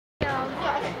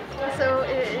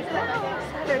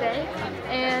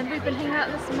we've been hanging out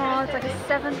in this mall. It's like a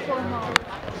 7th floor mall.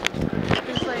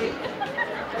 There's like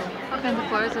all kinds of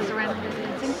floors. There's a random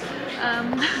dancing.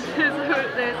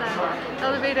 There's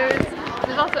elevators.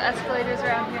 There's also escalators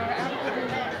around here.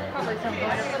 Probably some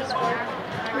going up this floor.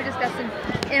 We just got some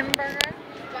M-Burger.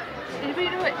 Anybody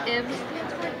know what M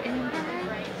stands for?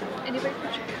 M-Burger? Anybody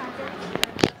from Chicago?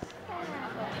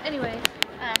 Anyway,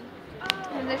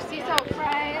 and there's sea salt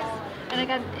fries, and I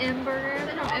got an M-Burger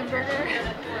from M-Burger.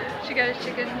 She got a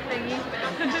chicken thingy.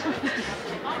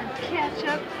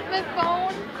 Ketchup. My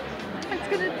phone, it's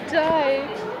gonna die.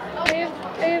 I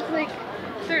have like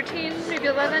 13, maybe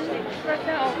 11 left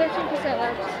now. 13%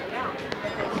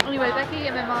 left. Anyway, Becky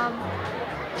and my mom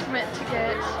went to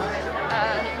get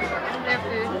their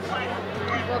food.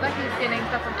 Well, Becky's getting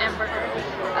stuff from M-Burger.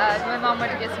 My mom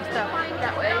went to get some stuff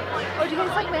that way. Oh, do you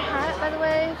guys like my hat, by the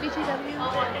way? BTW,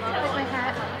 like my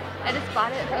hat. I just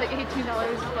bought it for like $18,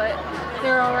 but they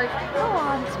were all like, go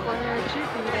on, splurge, you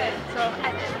do it. So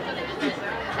I did.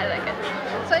 I like it.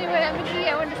 So anyway, I'm Mickey.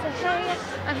 I wanted to say hey.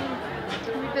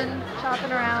 We've been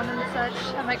shopping around and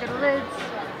such. I might go to Lids.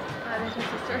 There's my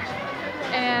sister.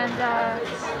 And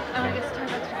I'm gonna get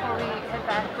Starbucks before we head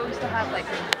back, but we still have like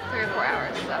 3 or 4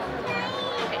 hours, so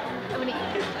okay, I'm gonna eat.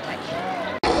 Bye.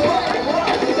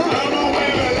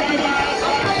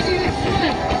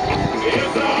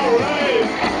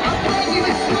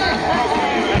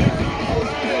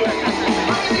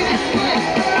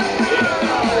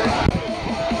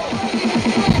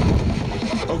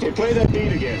 Okay, play that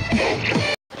beat again.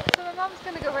 So my mom's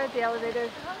gonna go ride the elevator.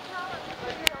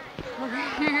 We're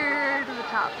here to the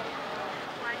top.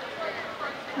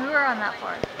 We were on that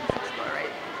floor. 6th floor,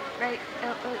 right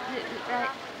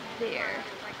there.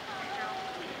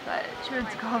 But she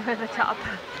wants to go over the top.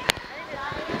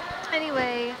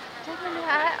 Anyway, did I have a new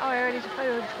hat? Oh, I already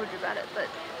told you about it, but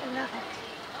I love it.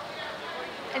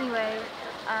 Anyway,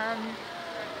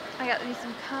 I got me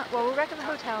some. Well, we're back at the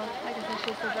hotel. I guess I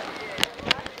should say that.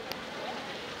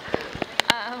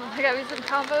 I got me some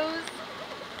combos.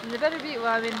 And they better be,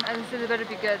 well, I mean, I didn't say they better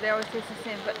be good. They always taste the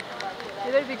same, but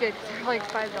they better be good because they're like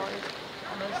 $5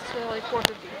 almost. They're like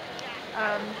 $4.50.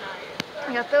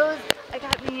 I got those. I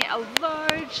got me a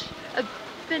large, a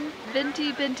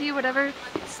venti, whatever,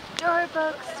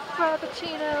 Starbucks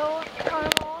Frappuccino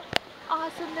caramel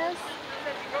awesomeness.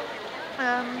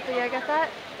 But yeah, I got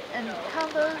that and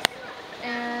combos.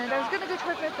 And I was gonna go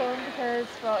charge my phone because,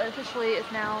 well,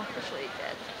 it's now officially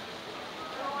dead.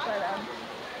 But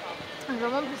I was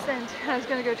at 1%. I was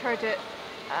gonna go charge it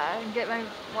and get my.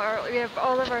 We have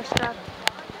all of our stuff.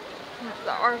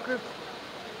 Our group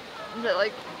that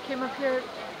like came up here.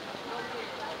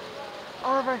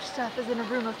 All of our stuff is in a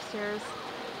room upstairs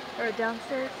or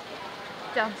downstairs.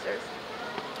 Downstairs.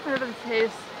 Whatever the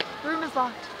case. The room is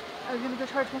locked. I was gonna go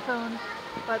charge my phone,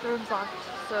 but the room's locked.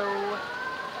 So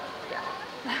yeah,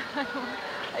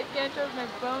 I can't charge my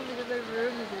phone because the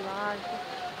room is locked.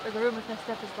 Or the room with my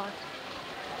stuff is locked.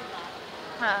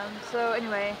 So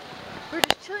anyway, we're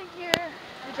just chilling here,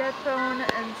 a dead phone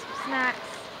and some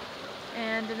snacks,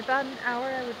 and in about an hour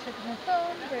I would check my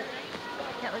phone, but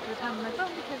I can't look at the time on my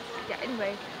phone because, yeah,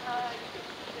 anyway.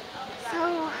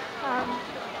 So,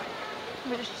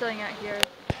 we're just chilling out here.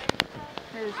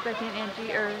 There's Becky and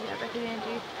Angie,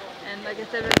 and like I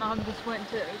said, my mom just went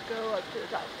to go up to the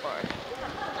top floor.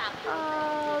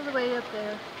 All the way up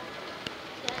there.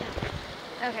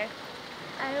 Okay.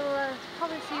 I will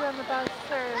probably see you on the bus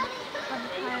or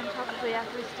sometime, probably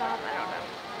after we stop, I don't know.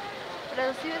 But I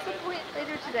will see you at some point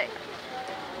later today.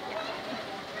 Yeah.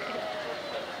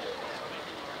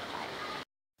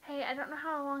 Hey, I don't know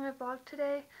how long I vlogged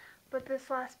today, but this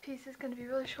last piece is going to be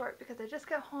really short because I just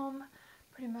got home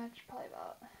pretty much probably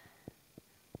about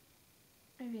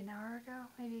maybe an hour ago,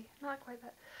 maybe not quite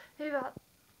that, maybe about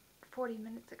 40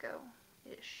 minutes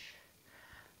ago-ish.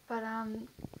 But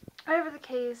whatever the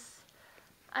case,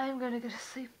 I'm gonna go to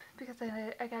sleep because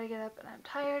I gotta get up and I'm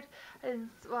tired.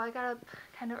 I got up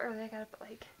kind of early. I got up at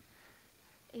like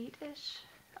 8-ish,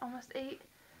 almost 8,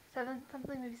 7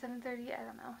 something, maybe 7:30, I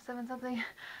don't know, 7 something.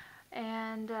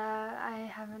 And I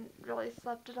haven't really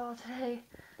slept at all today.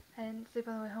 I didn't sleep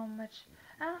on the way home much.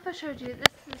 I don't know if I showed you.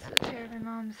 This is a pair of my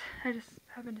mom's. I just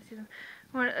happened to see them.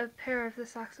 A pair of the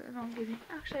socks that my mom gave me.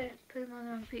 Actually, I put them on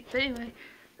the wrong feet. But anyway,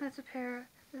 this is a pair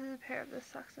of the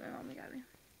socks that my mom got me.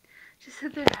 She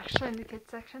said they're actually in the kids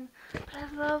section, but I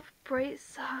love bright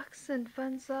socks and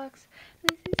fun socks. And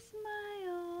they say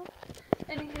smile.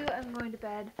 Anywho, I'm going to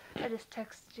bed. I just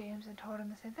texted James and told him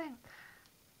the same thing.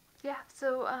 Yeah,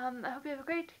 so I hope you have a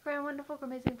great, grand, wonderful,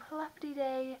 amazing, plumpty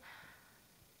day.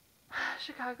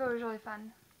 Chicago was really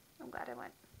fun. I'm glad I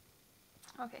went.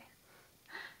 Okay.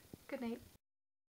 Good night.